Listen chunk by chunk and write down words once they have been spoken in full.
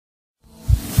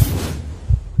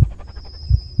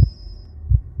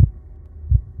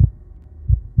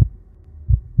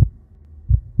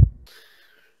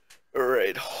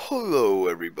Alright, hello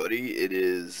everybody. It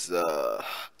is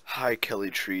Hi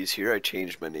Kelly Trees here. I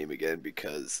changed my name again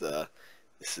because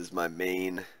this is my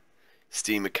main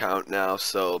Steam account now,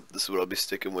 so this is what I'll be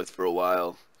sticking with for a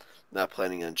while. Not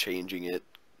planning on changing it.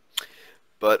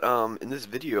 But in this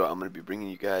video I'm going to be bringing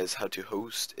you guys how to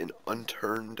host an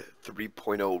Unturned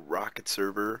 3.0 Rocket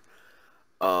server.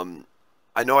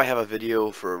 I know I have a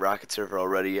video for a Rocket server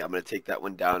already. I'm going to take that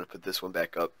one down and put this one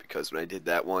back up because when I did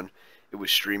that one it was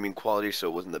streaming quality, so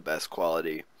it wasn't the best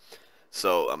quality.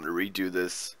 So I'm going to redo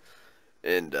this,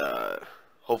 and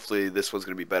hopefully this one's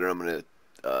going to be better. I'm going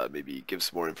to maybe give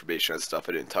some more information on stuff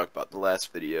I didn't talk about in the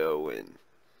last video. And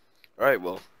alright,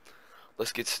 well,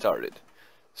 let's get started.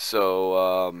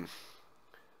 So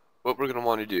what we're going to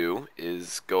want to do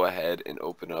is go ahead and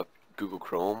open up Google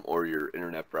Chrome or your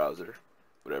internet browser,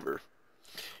 whatever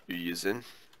you're using,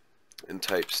 and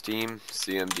type Steam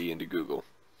CMD into Google.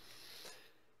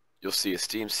 You'll see a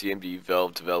Steam CMD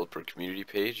Valve developer community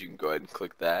page. You can go ahead and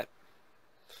click that.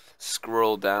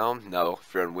 Scroll down. Now,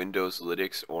 if you're on Windows,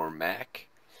 Linux, or Mac,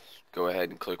 go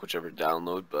ahead and click whichever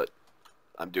download, but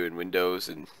I'm doing Windows,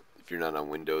 and if you're not on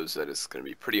Windows, that is going to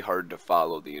be pretty hard to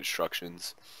follow the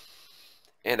instructions.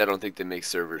 And I don't think they make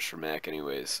servers for Mac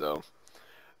anyways, so.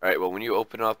 Alright, well, when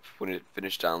it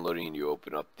finished downloading and you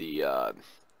open up the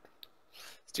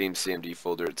Steam CMD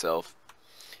folder itself,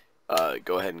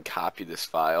 go ahead and copy this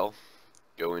file,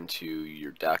 go into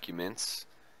your documents,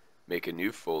 make a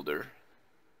new folder,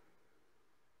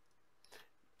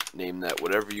 name that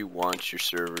whatever you want your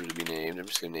server to be named. I'm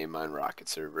just going to name mine Rocket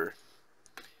Server,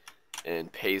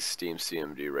 and paste Steam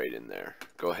CMD right in there.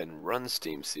 Go ahead and run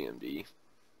Steam CMD.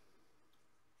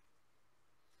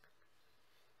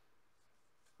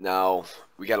 Now,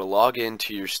 we got to log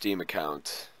into your Steam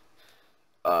account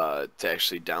to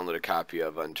actually download a copy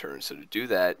of Unturned. So to do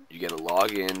that, you got to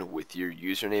log in with your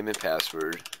username and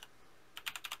password.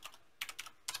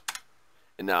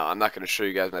 And now I'm not going to show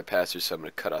you guys my password, so I'm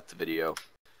going to cut out the video.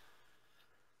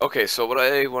 Okay, so what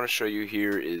I want to show you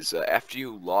here is after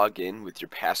you log in with your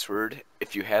password,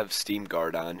 if you have Steam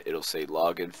Guard on, it'll say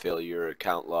login failure,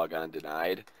 account logon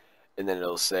denied, and then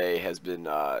it'll say has been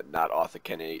not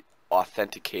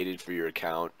authenticated for your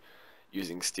account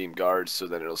using Steam Guard. So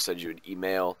then it'll send you an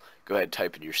email. Go ahead and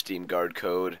type in your Steam Guard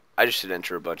code. I just did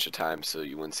enter a bunch of times so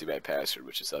you wouldn't see my password,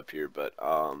 which is up here, but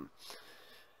on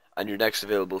your next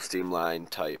available Steam line,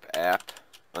 type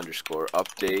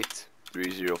app_update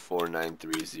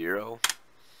 304930,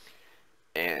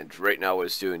 and right now what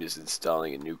it's doing is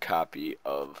installing a new copy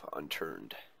of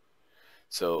Unturned.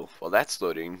 So while that's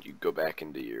loading, you go back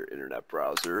into your internet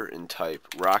browser and type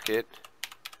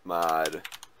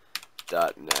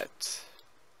rocketmod.net.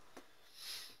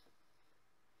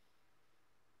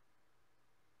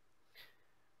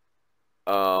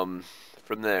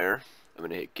 From there, I'm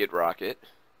going to hit Get Rocket,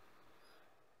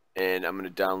 and I'm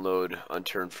going to download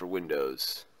Unturned for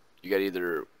Windows. You got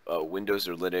either Windows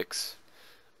or Linux,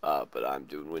 but I'm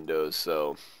doing Windows,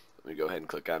 so I'm going to go ahead and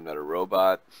click I'm Not a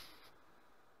Robot,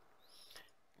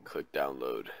 and click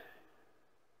Download.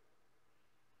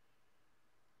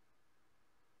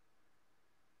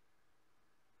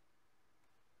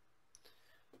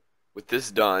 With this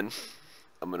done,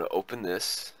 I'm going to open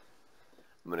this.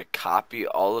 I'm going to copy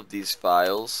all of these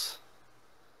files.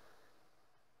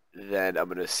 Then I'm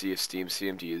going to see if Steam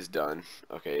CMD is done.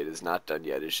 Okay, it is not done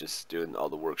yet. It's just doing all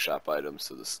the workshop items,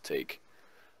 so this will take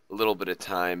a little bit of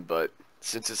time, but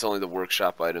since it's only the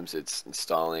workshop items it's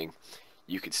installing,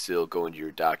 you could still go into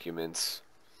your documents,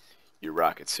 your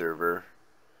Rocket server,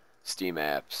 Steam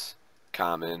apps,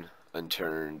 common,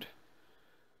 unturned,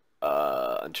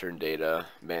 unturned data,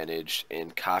 managed,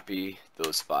 and copy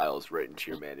those files right into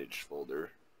your managed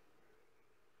folder.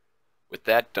 With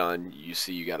that done, you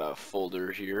see you got a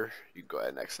folder here. You can go ahead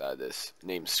and exit out of this,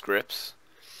 named scripts.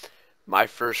 My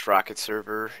first Rocket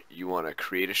server, you want to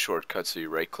create a shortcut, so you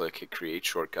right click, hit create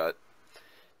shortcut.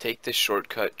 Take this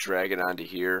shortcut, drag it onto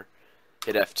here,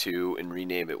 hit F2, and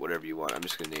rename it whatever you want. I'm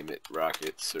just going to name it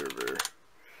Rocket server.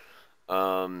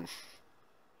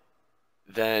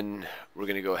 Then we're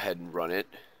going to go ahead and run it.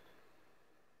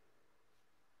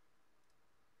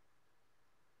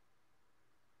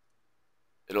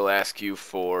 It'll ask you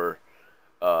for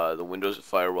the Windows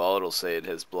firewall. It'll say it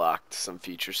has blocked some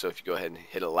features, so if you go ahead and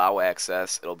hit allow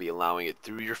access, it'll be allowing it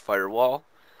through your firewall,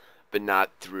 but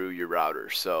not through your router.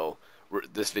 So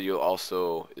this video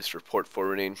also is for port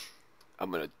forwarding.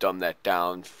 I'm going to dumb that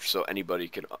down so anybody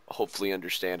can hopefully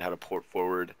understand how to port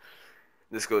forward.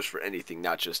 This goes for anything,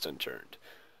 not just Unturned.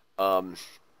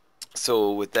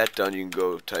 So with that done, you can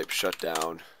go type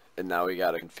shutdown, and now we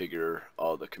got to configure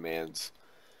all the commands.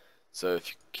 So if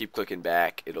you keep clicking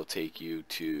back, it'll take you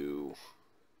to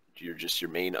your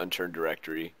main unturned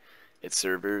directory. Hit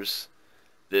servers.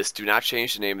 This, do not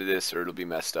change the name of this or it'll be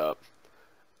messed up.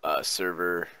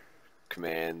 Server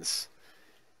commands,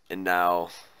 and now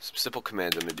some simple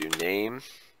commands. I'm gonna do name.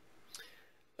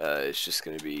 It's just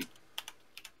gonna be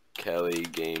Kelly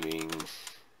Gaming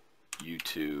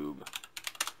YouTube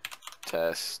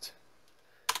test.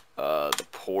 The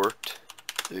port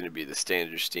is going to be the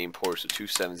standard Steam port, so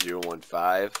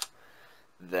 27015.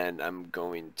 Then I'm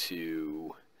going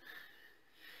to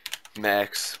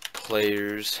max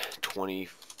players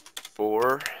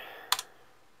 24.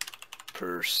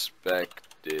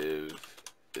 Perspective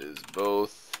is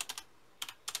both.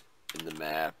 In the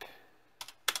map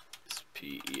is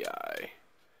PEI.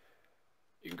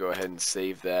 You can go ahead and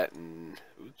save that and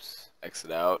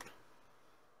exit out.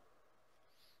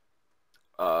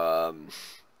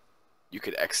 You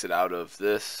could exit out of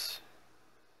this.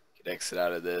 You could exit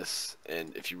out of this,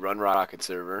 and if you run Rocket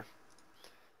server,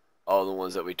 all the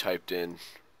ones that we typed in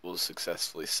will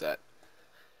successfully set.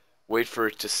 Wait for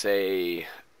it to say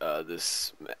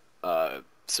this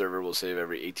server will save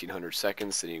every 1800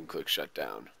 seconds, then you can click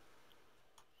shutdown.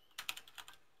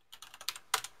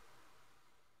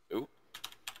 Ooh.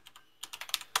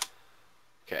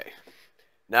 Okay.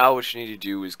 Now what you need to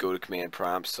do is go to command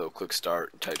prompt, so click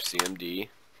start and type CMD,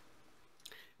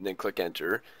 and then click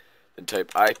enter, then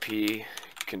type IP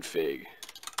config.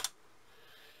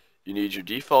 You need your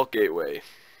default gateway.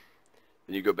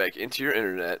 Then you go back into your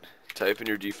internet, type in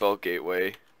your default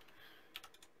gateway.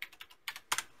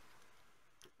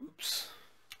 Oops.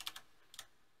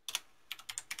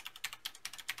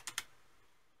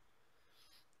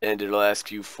 And it'll ask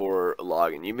you for a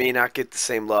login. You may not get the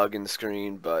same login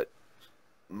screen, but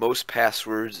most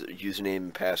passwords, username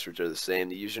and passwords are the same.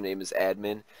 The username is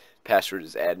admin, password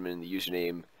is admin, the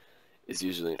username is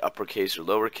usually in uppercase or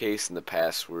lowercase, and the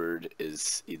password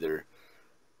is either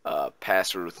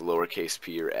password with lowercase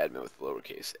p or admin with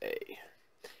lowercase a.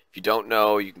 If you don't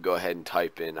know, you can go ahead and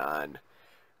type in on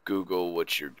Google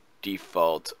what your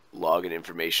default login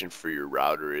information for your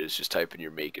router is. Just type in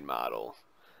your make and model,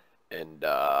 and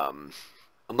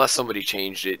unless somebody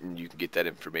changed it, and you can get that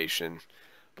information.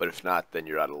 But if not, then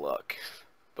you're out of luck.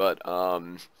 But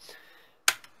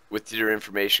with your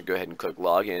information, go ahead and click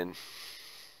login.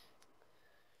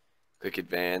 Click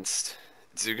advanced.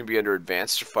 It's going to be under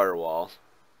advanced or firewall,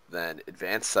 then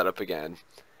advanced setup again,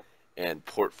 and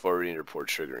port forwarding or port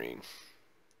triggering.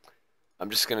 I'm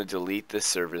just going to delete this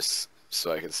service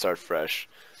so I can start fresh.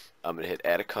 I'm going to hit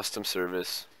add a custom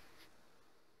service.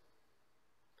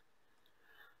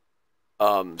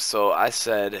 So I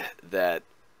said that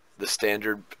the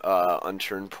standard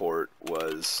unturned port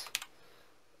was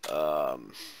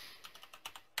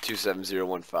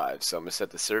 27015. So I'm going to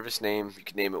set the service name. You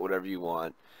can name it whatever you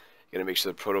want. You got to make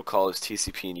sure the protocol is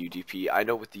TCP and UDP. I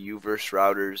know with the UVerse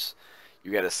routers,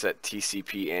 you got to set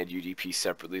TCP and UDP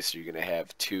separately, so you're going to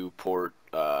have two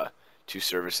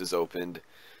services opened.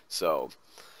 So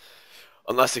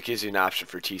unless it gives you an option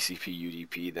for TCP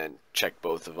UDP, then check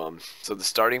both of them. So the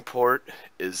starting port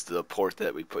is the port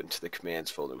that we put into the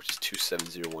commands folder, which is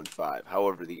 27015.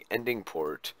 However, the ending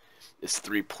port is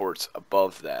 3 ports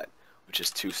above that, which is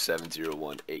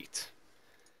 27018.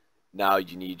 Now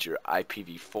you need your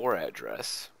IPv4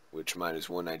 address, which mine is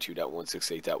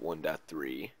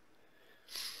 192.168.1.3.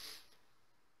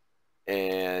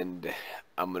 And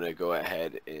I'm going to go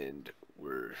ahead and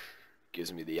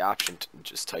gives me the option to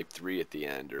just type 3 at the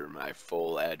end, or my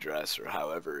full address, or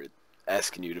however it's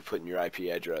asking you to put in your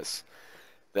IP address.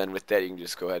 Then with that, you can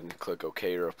just go ahead and click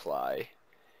OK or apply,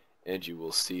 and you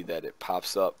will see that it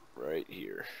pops up right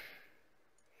here.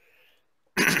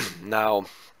 Now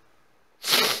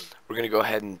we're going to go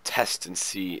ahead and test and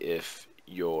see if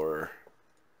your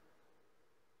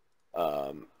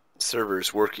server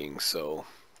is working. So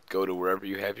go to wherever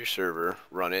you have your server,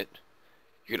 run it.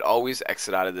 You could always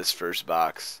exit out of this first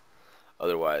box,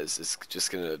 otherwise it's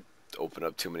just going to open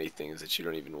up too many things that you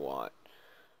don't even want.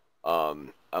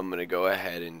 I'm going to go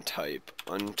ahead and type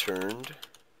unturned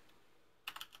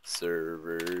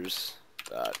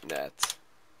servers.net.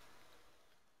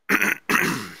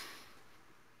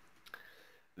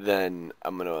 Then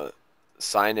I'm going to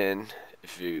sign in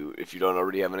if you don't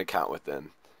already have an account with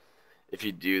them. If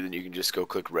you do, then you can just go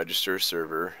click register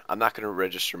server. I'm not going to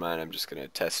register mine. I'm just going to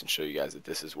test and show you guys that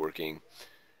this is working.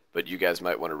 But you guys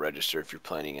might want to register if you're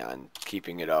planning on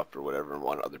keeping it up or whatever and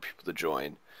want other people to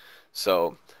join.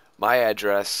 So my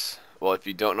address, well, if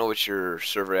you don't know what your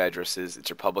server address is, it's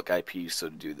your public IP. So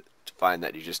to find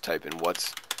that, you just type in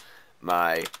what's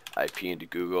my IP into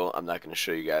Google. I'm not going to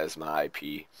show you guys my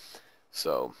IP.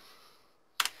 So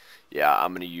yeah,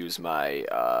 I'm gonna use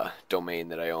my domain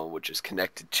that I own, which is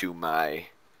connected to my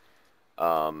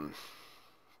um,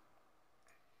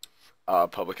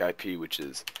 public IP, which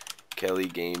is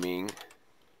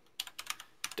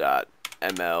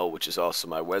kellygaming.ml, which is also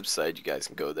my website. You guys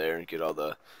can go there and get all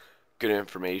the good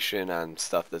information on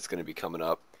stuff that's going to be coming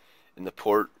up. And the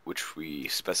port, which we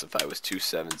specify, was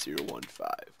 27015.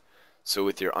 So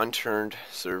with your unturned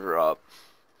server up,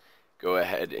 go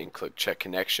ahead and click check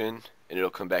connection, and it'll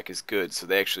come back as good. So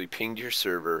they actually pinged your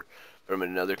server from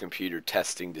another computer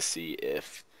testing to see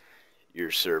if your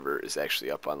server is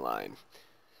actually up online.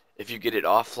 If you get it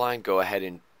offline, go ahead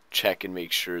and check and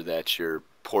make sure that your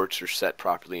ports are set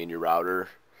properly in your router.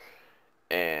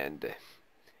 And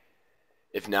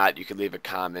if not, you can leave a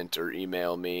comment or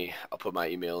email me. I'll put my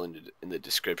email in the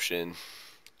description.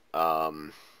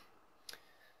 So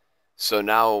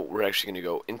now we're actually going to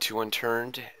go into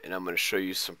Unturned, and I'm going to show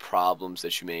you some problems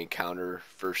that you may encounter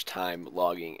first time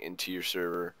logging into your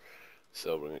server.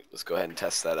 So let's go ahead and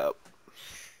test that out.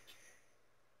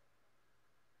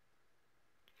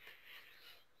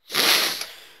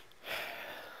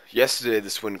 Yesterday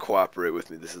this wouldn't cooperate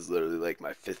with me. This is literally like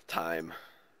my 5th time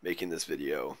making this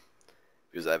video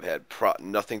because I've had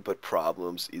nothing but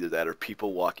problems. Either that or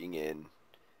people walking in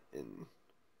and,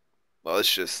 well,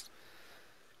 it's just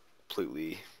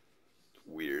completely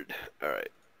weird.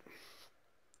 Alright.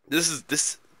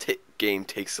 This game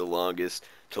takes the longest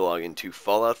to log into.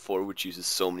 Fallout 4, which uses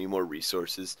so many more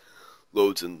resources,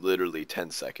 loads in literally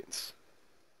 10 seconds.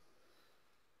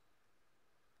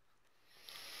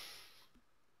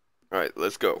 Alright,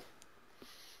 let's go.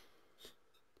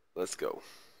 Let's go.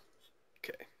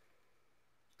 Okay.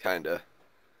 Kinda.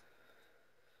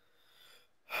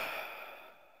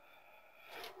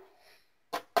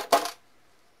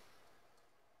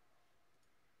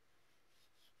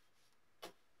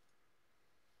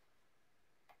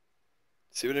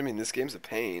 See what I mean? This game's a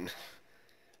pain.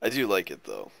 I do like it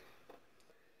though.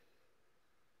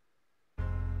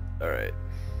 Alright.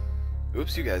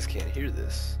 Oops, you guys can't hear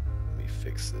this. Let me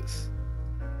fix this.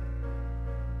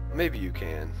 Maybe you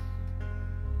can.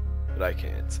 But I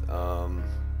can't. Okay.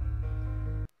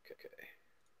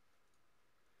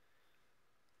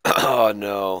 Oh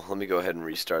no. Let me go ahead and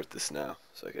restart this now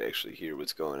so I can actually hear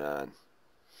what's going on.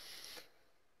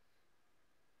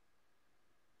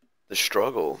 The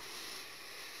struggle.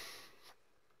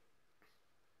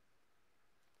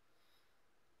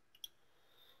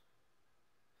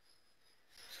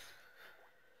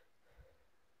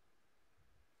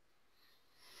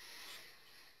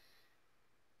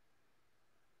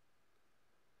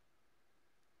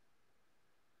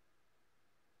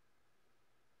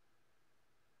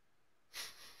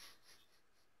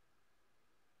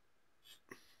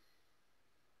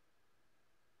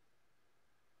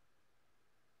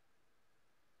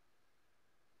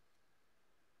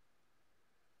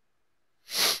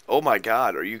 Oh my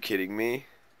god, are you kidding me?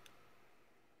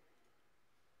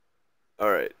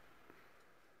 Alright.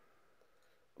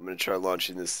 I'm gonna try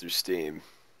launching this through Steam.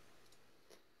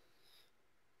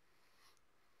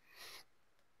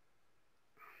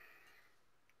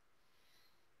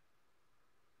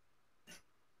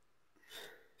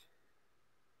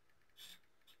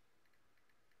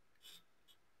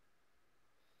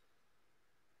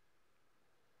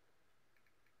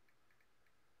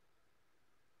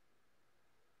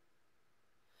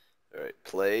 Alright,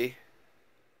 play.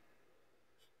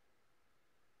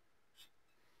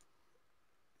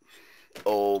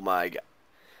 Oh my god.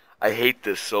 I hate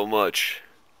this so much.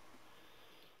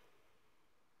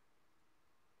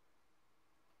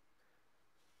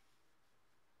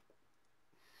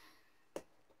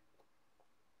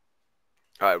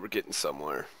 Alright, we're getting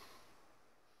somewhere.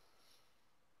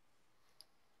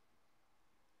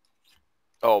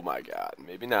 Oh my god,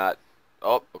 maybe not.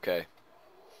 Oh, okay.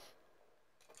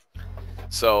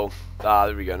 So,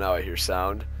 there we go. Now I hear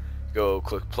sound. Go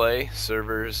click play,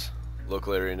 servers,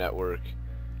 local area network,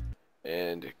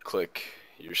 and click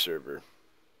your server.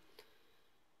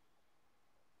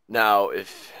 Now,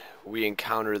 if we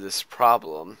encounter this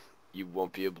problem, you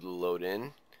won't be able to load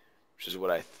in, which is what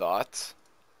I thought.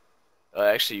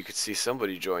 Actually, you could see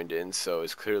somebody joined in, so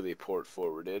it's clearly port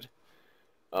forwarded.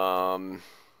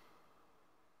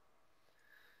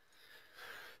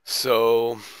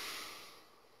 So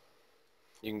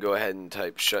you can go ahead and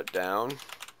type shutdown,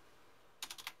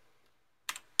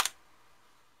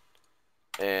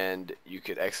 and you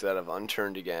could exit out of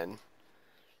Unturned again.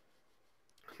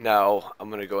 Now I'm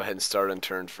gonna go ahead and start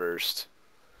Unturned first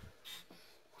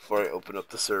before I open up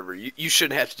the server. You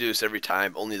shouldn't have to do this every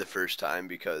time, only the first time,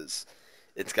 because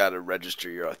it's got to register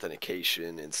your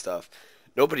authentication and stuff.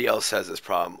 Nobody else has this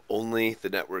problem. Only the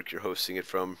network you're hosting it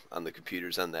from on the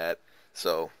computers on that.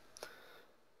 So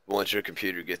once your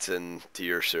computer gets into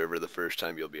your server the first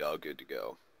time, you'll be all good to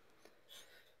go.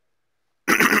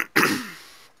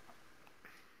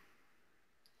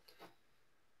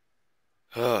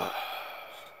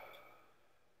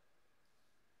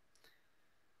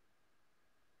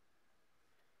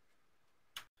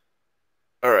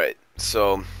 Alright,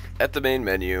 so at the main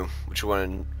menu, what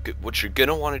you're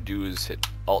gonna want to do is hit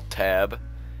Alt Tab,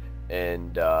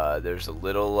 and there's a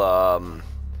little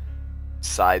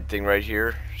side thing right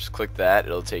here. Just click that.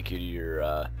 It'll take you to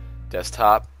your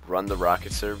desktop. Run the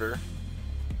Rocket server,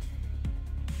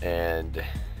 and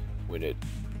when it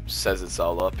says it's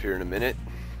all up here in a minute,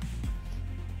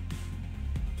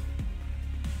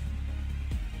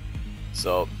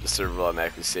 so the server will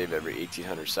automatically save every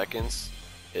 1800 seconds.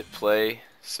 Hit play,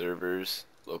 servers,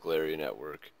 local area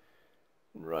network,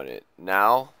 and run it.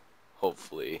 Now,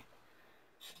 hopefully,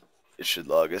 it should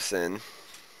log us in.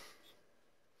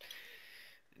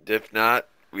 And if not,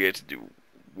 we have to do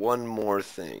one more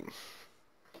thing.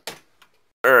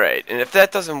 Alright, and if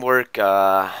that doesn't work,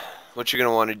 what you're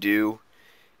going to want to do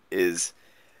is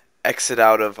exit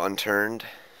out of Unturned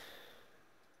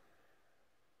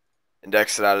and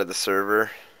exit out of the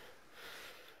server.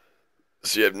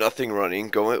 So you have nothing running.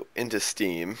 Go into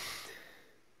Steam.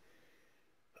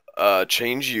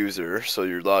 Change user, so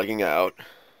you're logging out.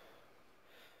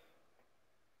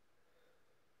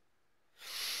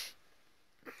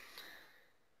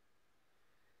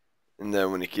 And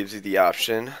then when it gives you the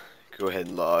option, go ahead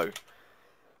and log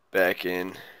back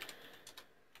in.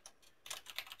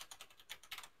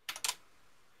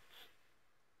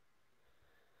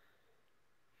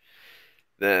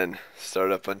 Then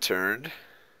start up Unturned.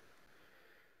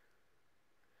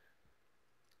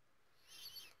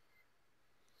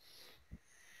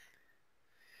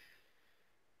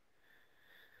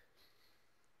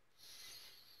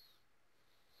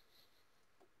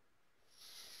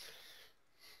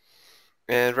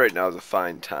 And right now is a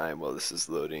fine time while this is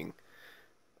loading.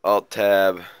 Alt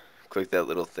Tab, click that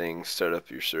little thing, start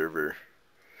up your server.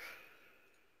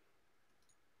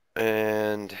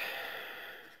 And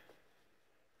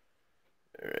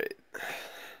alright.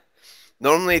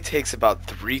 Normally it takes about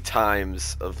 3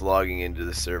 times of logging into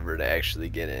the server to actually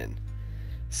get in.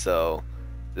 So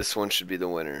this one should be the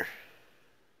winner.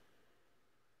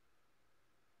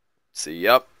 So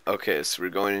yep, okay, so we're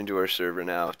going into our server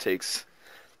now. It takes,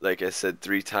 like I said,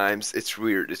 3 times. It's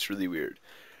weird, it's really weird.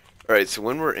 Alright, so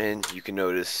when we're in, you can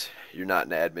notice you're not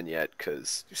an admin yet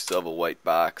because you still have a white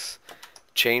box.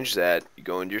 Change that, you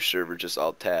go into your server, just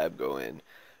Alt Tab, go in,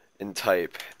 and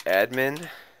type admin.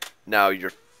 Now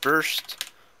your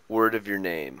first word of your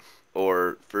name,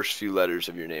 or first few letters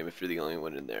of your name if you're the only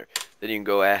one in there. Then you can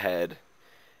go ahead,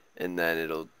 and then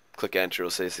it'll click enter,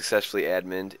 it'll say successfully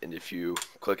admined, and if you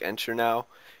click enter now,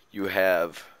 you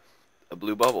have a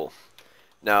blue bubble.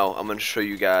 Now I'm going to show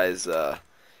you guys,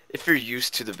 if you're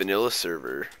used to the vanilla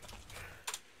server,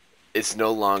 it's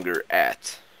no longer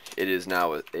at. It is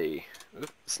now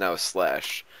it's now a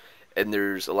slash. And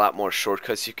there's a lot more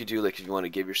shortcuts you could do, like if you want to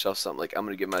give yourself something, like I'm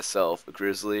going to give myself a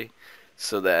grizzly,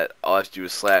 so that all I have to do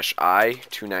is slash I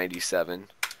 297,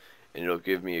 and it'll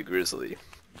give me a grizzly.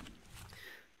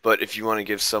 But if you want to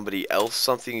give somebody else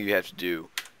something, you have to do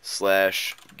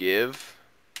slash give,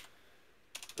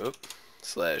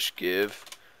 slash give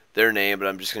their name, but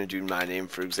I'm just going to do my name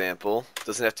for example. It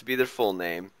doesn't have to be their full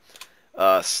name.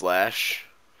 Slash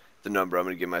the number. I'm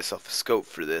going to give myself a scope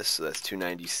for this, so that's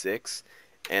 296,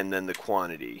 and then the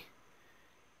quantity.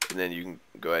 And then you can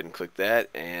go ahead and click that,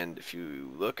 and if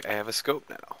you look, I have a scope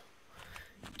now.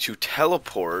 To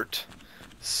teleport,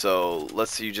 so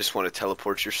let's say you just want to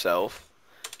teleport yourself,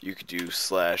 you could do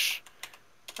slash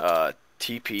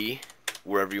TP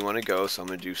wherever you want to go. So I'm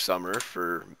going to do summer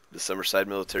for the Summerside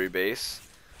military base.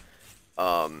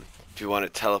 If you want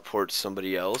to teleport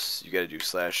somebody else, you got to do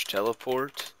slash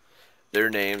teleport their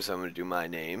names. I'm going to do my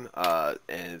name,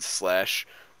 and slash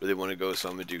where they want to go, so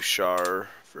I'm going to do Char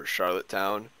for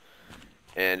Charlottetown,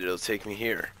 and it'll take me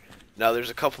here. Now there's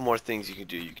a couple more things you can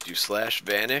do. You can do slash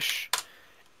vanish,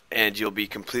 and you'll be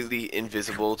completely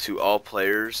invisible to all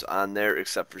players on there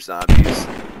except for zombies,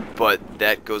 but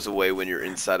that goes away when you're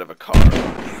inside of a car.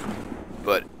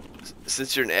 But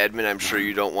since you're an admin, I'm sure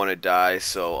you don't want to die,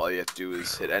 so all you have to do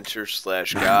is hit enter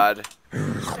slash God,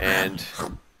 and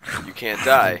you can't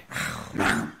die.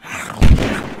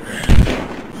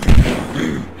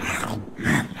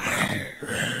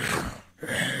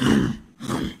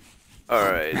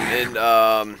 Alright,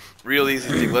 and real easy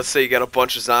thing. Let's say you got a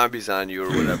bunch of zombies on you or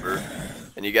whatever,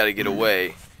 and you got to get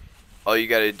away. all you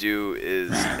gotta do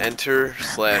is enter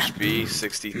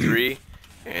 /B63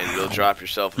 and it'll drop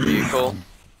yourself a vehicle.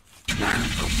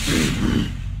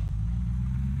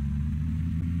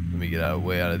 Let me get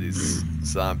way out of these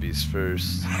zombies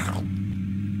first.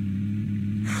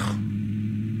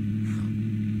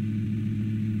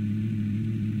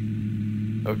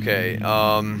 Okay,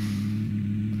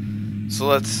 so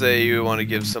let's say you want to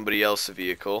give somebody else a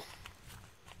vehicle.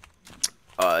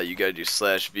 You gotta do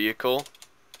 /vehicle,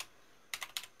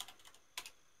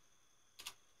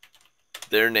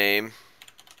 their name,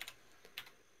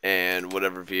 and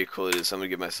whatever vehicle it is. I'm gonna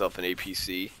give myself an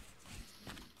APC.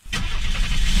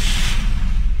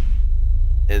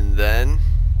 And then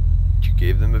you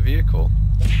gave them a vehicle.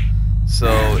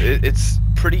 So it's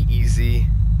pretty easy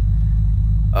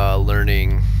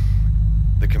learning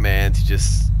the commands.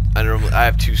 I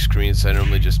have two screens, so I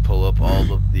normally just pull up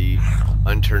all of the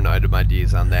unturned item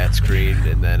IDs on that screen,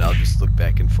 and then I'll just look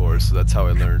back and forth. So that's how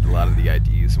I learned a lot of the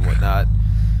IDs and whatnot.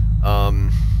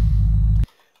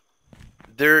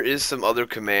 There is some other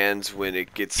commands when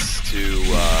it gets to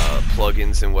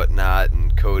plugins and whatnot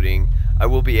and coding. I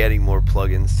will be adding more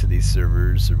plugins to these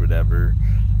servers or whatever,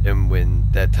 and when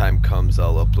that time comes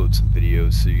I'll upload some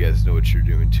videos so you guys know what you're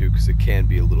doing too, because it can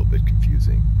be a little bit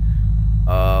confusing.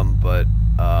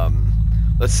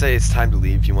 Let's say it's time to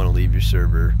leave. You want to leave your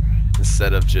server.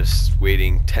 Instead of just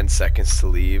waiting 10 seconds to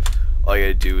leave, all you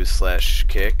gotta do is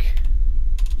 /kick,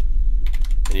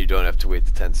 and you don't have to wait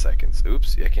the 10 seconds.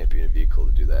 Oops, I can't be in a vehicle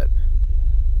to do that.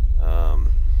 Let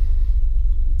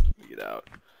me get out.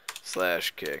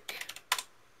 /kick.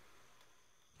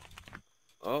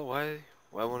 Oh, why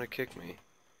won't it kick me?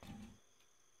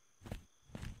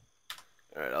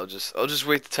 Alright, I'll just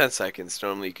wait the 10 seconds.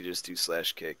 Normally you could just do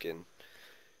 /kick and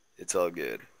it's all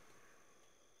good.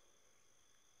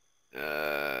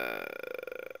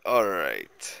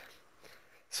 Alright.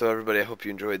 So everybody, I hope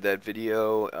you enjoyed that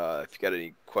video. If you got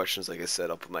any questions, like I said,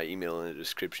 I'll put my email in the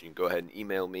description. You can go ahead and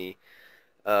email me.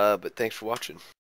 But thanks for watching.